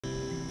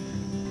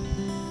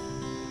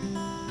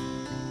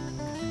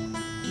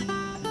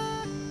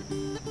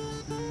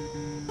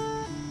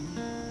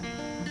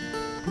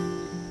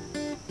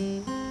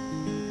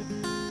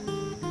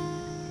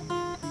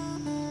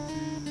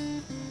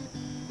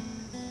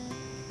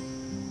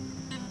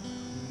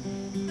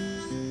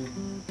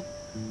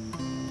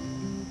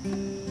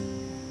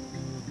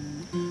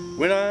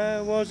when I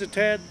was a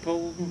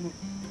tadpole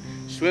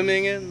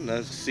swimming in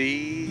the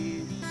sea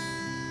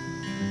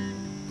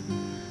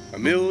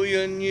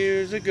 1,000,000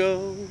 years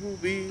ago,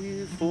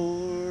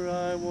 before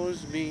I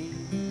was me.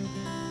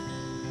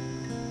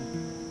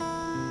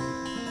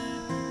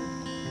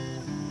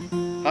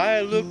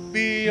 I looked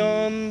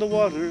beyond the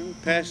water,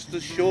 past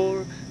the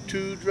shore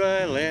to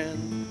dry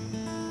land.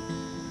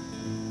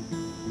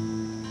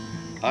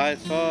 I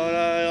thought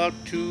I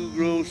ought to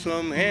grow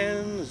some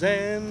hands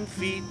and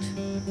feet,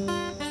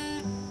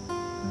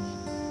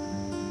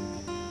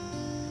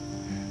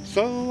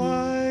 so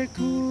I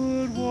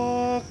could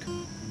walk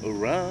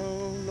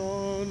around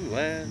on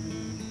land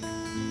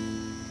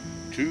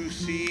to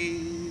see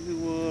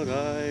what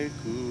I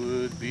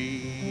could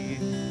be.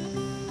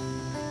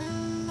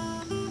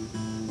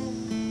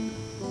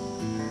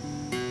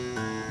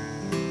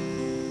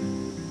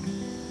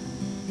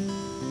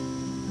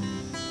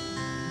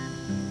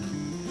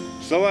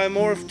 So I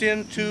morphed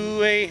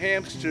into a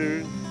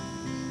hamster,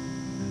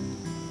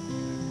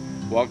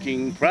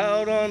 walking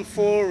proud on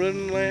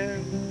foreign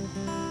land.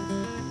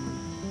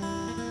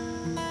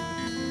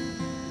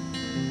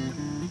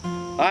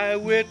 I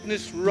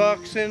witnessed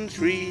rocks and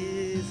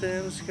trees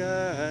and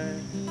sky,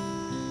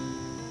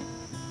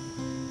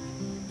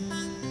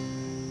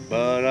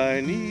 but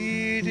I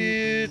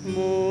needed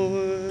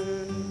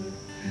more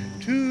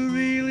to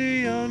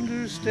really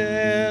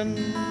understand.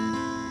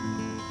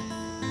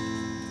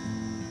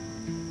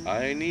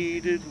 I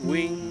needed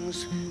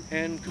wings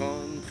and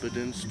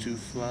confidence to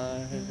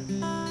fly.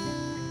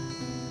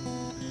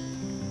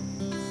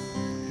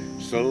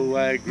 So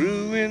I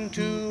grew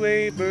into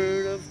a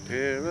bird of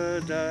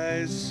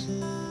paradise.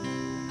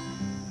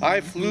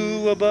 I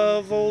flew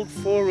above old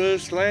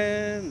forest,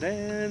 land,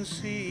 and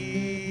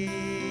sea,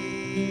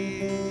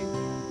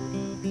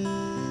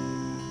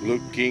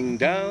 looking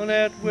down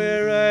at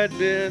where I'd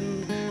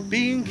been,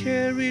 being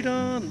carried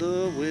on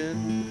the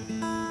wind.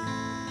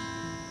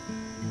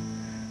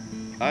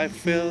 I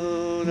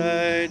felt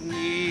I'd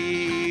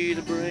need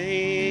a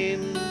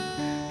brain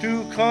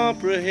to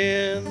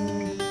comprehend.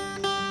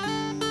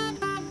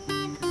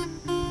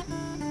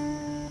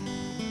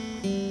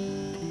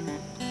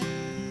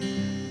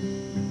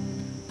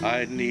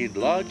 I'd need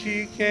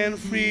logic and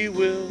free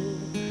will,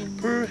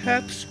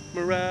 perhaps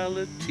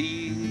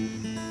morality,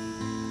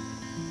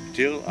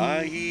 till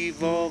I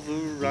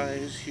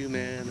evolvorize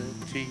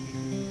humanity.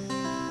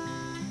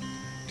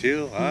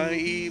 Till I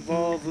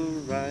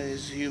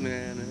evolvorize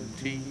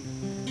humanity.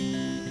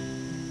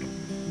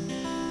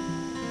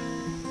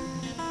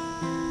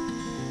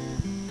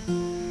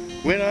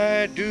 When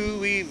I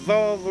do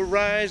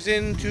evolvorize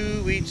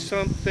into each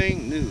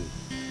something new,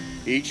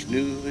 each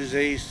new is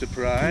a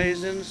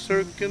surprise and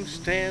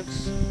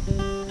circumstance.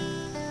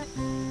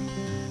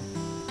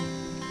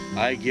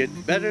 I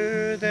get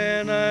better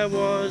than I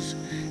was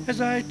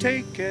as I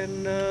take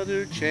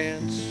another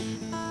chance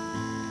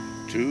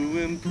to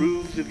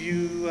improve the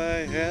view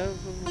I have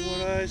of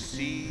what I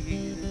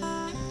see,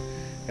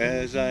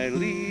 as I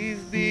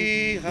leave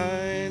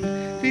behind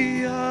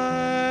the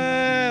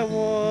I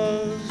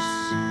was,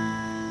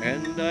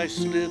 and I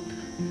slip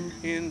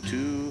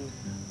into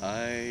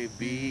I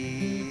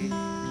be.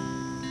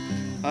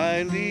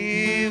 I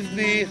leave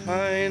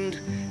behind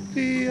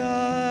the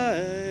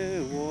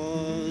I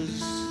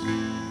was,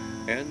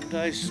 and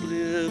I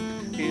slip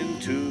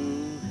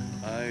into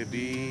I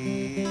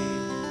be.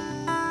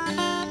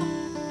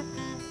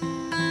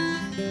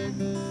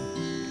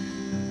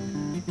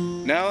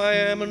 Now I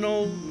am an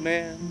old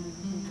man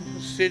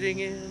sitting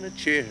in a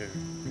chair,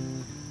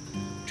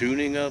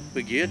 tuning up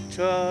a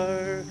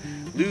guitar,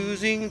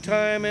 losing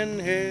time and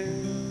hair.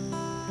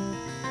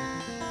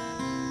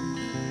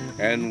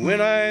 And when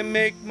I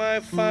make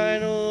my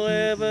final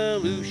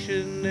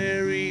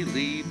evolutionary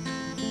leap,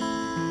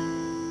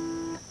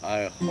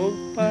 I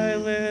hope I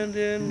land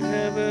in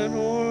heaven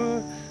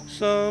or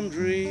some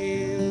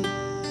dream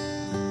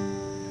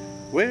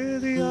where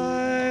the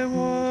I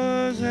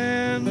was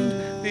and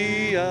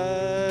the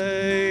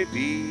I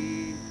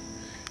be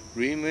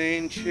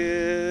remain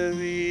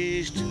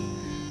cherished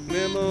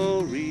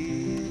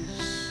memories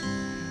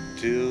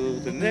till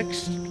the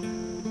next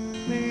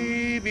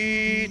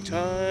maybe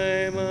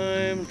time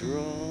I'm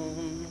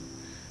drawn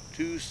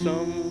to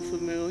some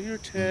familiar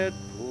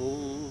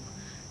tadpole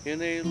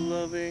in a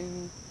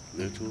loving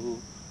little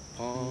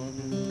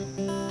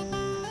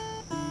pond.